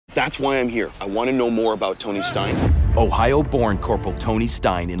That's why I'm here. I want to know more about Tony Stein. Ohio-born Corporal Tony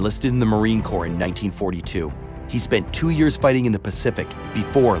Stein enlisted in the Marine Corps in 1942. He spent 2 years fighting in the Pacific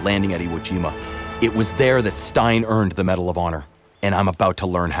before landing at Iwo Jima. It was there that Stein earned the Medal of Honor, and I'm about to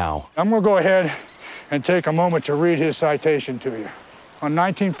learn how. I'm gonna go ahead and take a moment to read his citation to you. On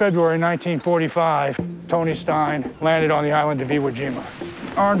 19 February 1945, Tony Stein landed on the island of Iwo Jima,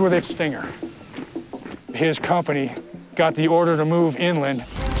 armed with a Stinger. His company got the order to move inland.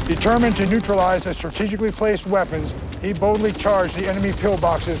 Determined to neutralize the strategically placed weapons, he boldly charged the enemy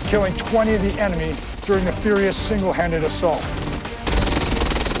pillboxes, killing 20 of the enemy during the furious single-handed assault.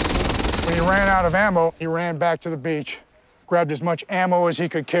 When he ran out of ammo, he ran back to the beach, grabbed as much ammo as he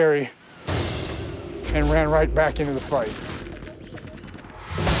could carry, and ran right back into the fight.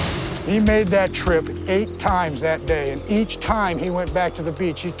 He made that trip 8 times that day, and each time he went back to the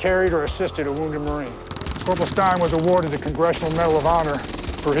beach, he carried or assisted a wounded Marine. Corporal Stein was awarded the Congressional Medal of Honor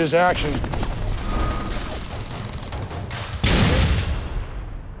for his actions.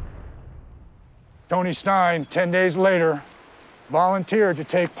 Tony Stein, 10 days later, volunteered to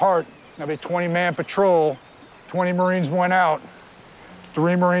take part of a 20-man patrol. 20 Marines went out.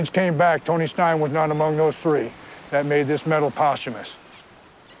 3 Marines came back. Tony Stein was not among those 3. That made this medal posthumous.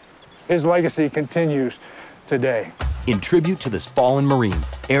 His legacy continues today. In tribute to this fallen Marine,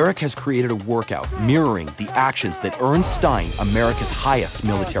 Eric has created a workout mirroring the actions that earned Stein America's highest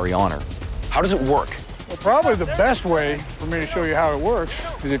military honor. How does it work? Well, probably the best way for me to show you how it works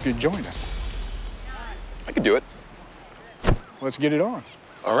is if you join us. I could do it. Let's get it on.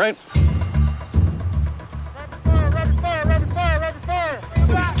 All right. Rapid fire, rapid fire, rapid fire! Look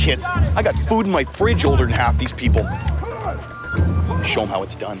at these kids. I got food in my fridge older than half these people. Show them how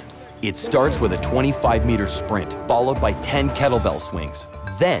it's done. It starts with a 25-meter sprint, followed by 10 kettlebell swings.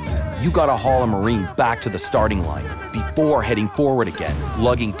 Then, you gotta haul a Marine back to the starting line before heading forward again,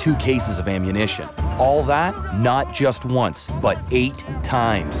 lugging 2 cases of ammunition. All that, not just once, but 8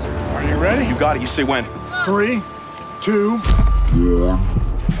 times. Are you ready? You got it. You say when. 3, 2, 1.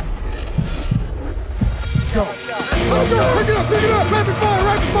 Go. Let's go. Pick it up, pick it up. Rapid fire,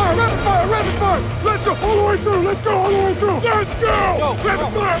 rapid fire, rapid fire, rapid fire. Let's go all the way through. Let's go all the way through. Let's go.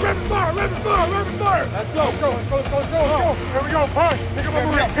 Rapid fire, rapid fire, rapid fire, rapid fire. Let's go. Let's go, let's go, let's go, let's go, let's go. Here we go. Push. Pick up a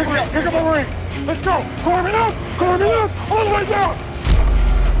Marine. Pick up a Marine. Let's go. Corpsman up. Corpsman up. All the way down.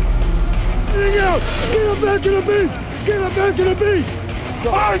 Getting out. Get him back to the beach. Get him back to the beach.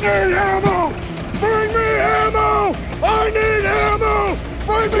 I need ammo. Bring me ammo. I need ammo.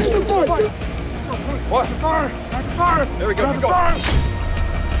 Bring me the fight. What? Fire! Rapid fire! There we go. Rapid fire!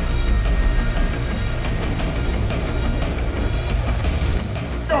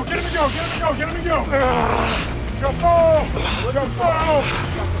 Go! Get him and go! Get him and go! Get him and go! Chapeau! Chapeau!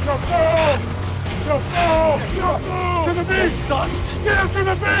 Chapeau! Chapeau! To the beach! This sucks. Get him to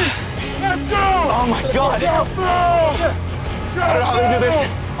the beach! Let's go! Oh my God. Chapeau! I don't know how to do this.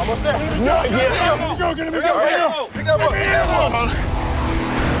 Almost there. No idea. Get him and go! Get him and go! Get him and go! Pick up.